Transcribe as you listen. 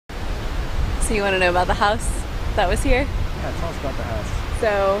So you want to know about the house that was here? Yeah, tell us about the house.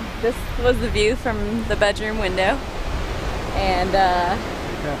 So this was the view from the bedroom window, and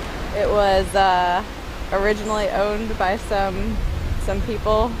it was originally owned by some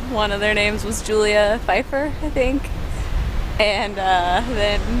people. One of their names was Julia Pfeiffer, I think. And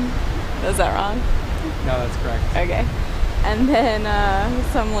then, was that wrong? No, that's correct. Okay. And then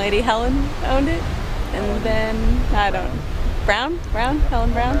some lady, Helen, owned it. And then, I don't know. Brown?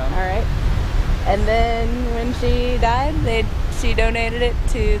 Helen Brown? Brown. All right. And then when she died, she donated it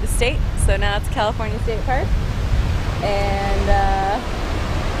to the state. So now it's California State Park. And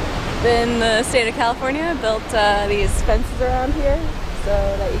then the state of California built these fences around here so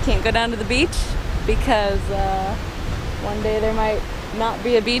that you can't go down to the beach, because one day there might not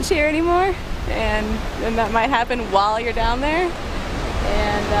be a beach here anymore, and then that might happen while you're down there,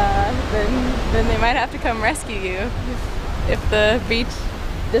 and then they might have to come rescue you if the beach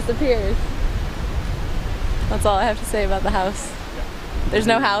disappears. That's all I have to say about the house. There's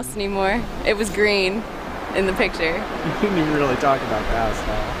no house anymore. It was green in the picture. You didn't even really talk about the house,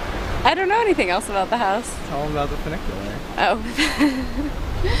 though. I don't know anything else about the house. Tell them about the funicular. Oh.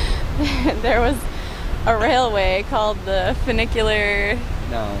 There was a railway called the funicular.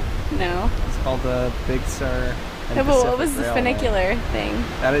 No. No. It's called the Big Sur and Yeah, but what Pacific was the Railway. funicular thing?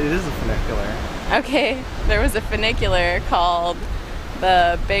 It is a funicular. Okay, there was a funicular called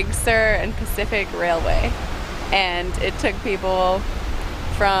the Big Sur and Pacific Railway, and it took people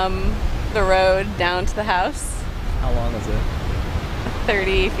from the road down to the house. How long is it?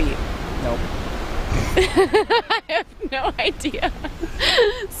 30 feet. Nope. I have no idea.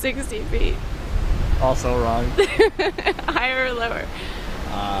 60 feet. Also wrong. Higher or lower?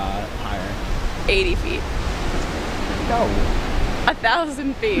 Higher. 80 feet. No.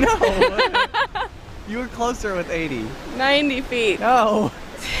 1,000 feet. No. You were closer with 80. 90 feet. No.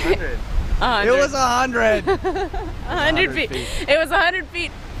 100. 100. It was 100. 100 feet. It was 100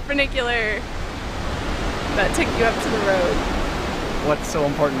 feet funicular that took you up to the road. What's so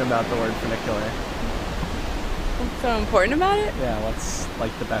important about the word funicular? What's so important about it? Yeah, what's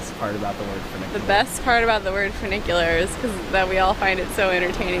like the best part about the word funicular? The best part about the word funicular is that we all find it so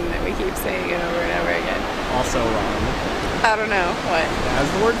entertaining that we keep saying it over and over again. Also wrong. I don't know. What? It has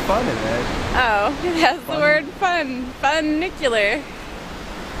the word fun in it. Oh, it has Fun. the word fun. Funicular.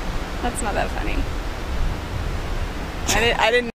 That's not that funny. I didn't